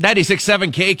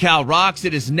96.7 KCal rocks.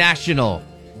 It is National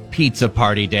Pizza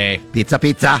Party Day.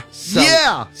 Pizza.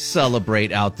 Yeah.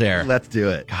 Celebrate out there. Let's do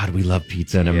it. God, we love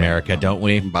pizza in America, don't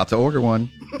we? I'm about to order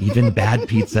one. Even bad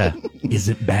pizza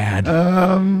isn't bad.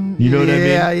 You know what I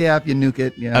mean? Yeah, if you nuke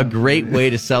it. Yeah. A great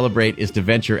way to celebrate is to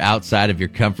venture outside of your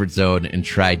comfort zone and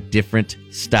try different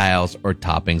styles or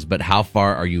toppings. But how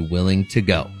far are you willing to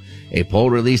go? A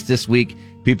poll released this week.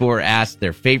 People were asked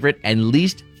their favorite and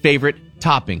least favorite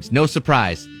toppings. No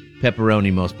surprise.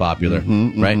 Pepperoni most popular,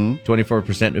 right?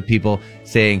 24% of people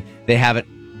saying they have it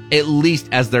at least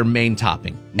as their main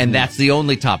topping. And that's the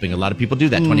only topping. A lot of people do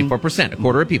that. 24%, a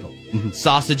quarter of people.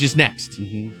 Sausage is next,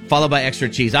 followed by extra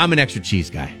cheese. I'm an extra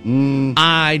cheese guy.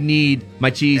 I need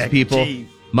my cheese, people. Cheese.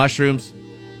 Mushrooms,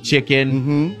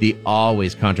 chicken, the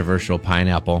always controversial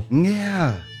pineapple,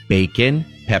 Yeah. bacon,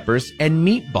 peppers, and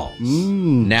meatballs.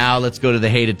 Now let's go to the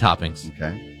hated toppings.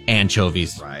 Okay.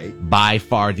 Anchovies. Right. By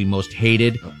far the most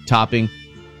hated topping.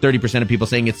 30% of people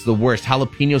saying it's the worst.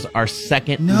 Jalapenos are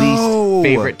second least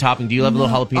favorite topping. Do you love a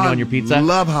little jalapeno on your pizza? I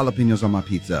love jalapenos on my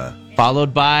pizza.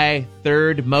 Followed by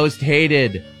third most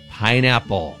hated,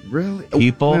 pineapple. Really?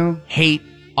 People hate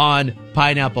on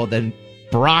pineapple. Then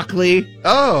broccoli,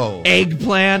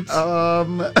 eggplant.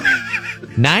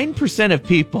 9% of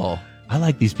people, I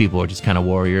like these people who are just kind of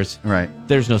warriors. Right.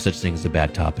 There's no such thing as a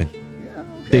bad topping.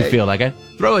 They feel like it.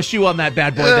 Throw a shoe on that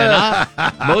bad boy then,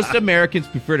 huh? Most Americans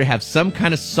prefer to have some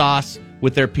kind of sauce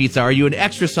with their pizza. Are you an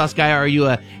extra sauce guy or are you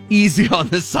a easy on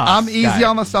the sauce I'm easy guy?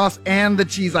 on the sauce and the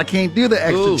cheese. I can't do the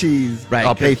extra cheese. Right,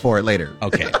 I'll pay for it later.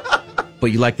 Okay. But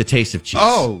you like the taste of cheese.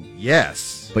 Oh,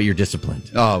 yes. But you're disciplined.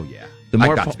 Oh, yeah.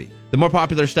 I got to be. The more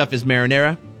popular stuff is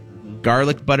marinara.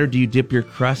 Garlic butter. Do you dip your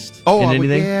crust in Oh,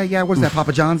 anything? yeah. What is that?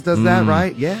 Papa John's does that,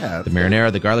 right? Yeah. The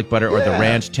marinara, the garlic butter, or the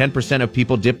ranch. 10% of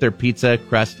people dip their pizza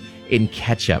crust in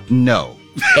ketchup. No.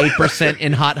 8%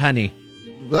 in hot honey.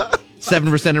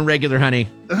 7% in regular honey.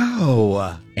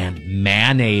 Oh. And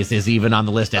mayonnaise is even on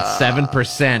the list at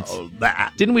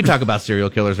 7%. Didn't we talk about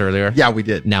serial killers earlier? Yeah, we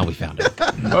did. Now we found it.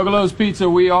 Bugalo's Pizza,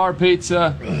 we are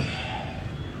pizza.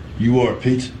 You are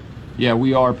pizza? Yeah,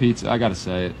 we are pizza. I gotta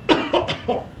say it.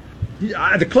 I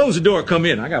had to close the door, come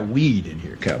in. I got weed in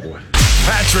here, cowboy.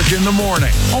 Patrick in the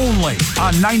morning, only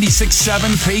on 96.7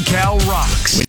 KCal Rocks.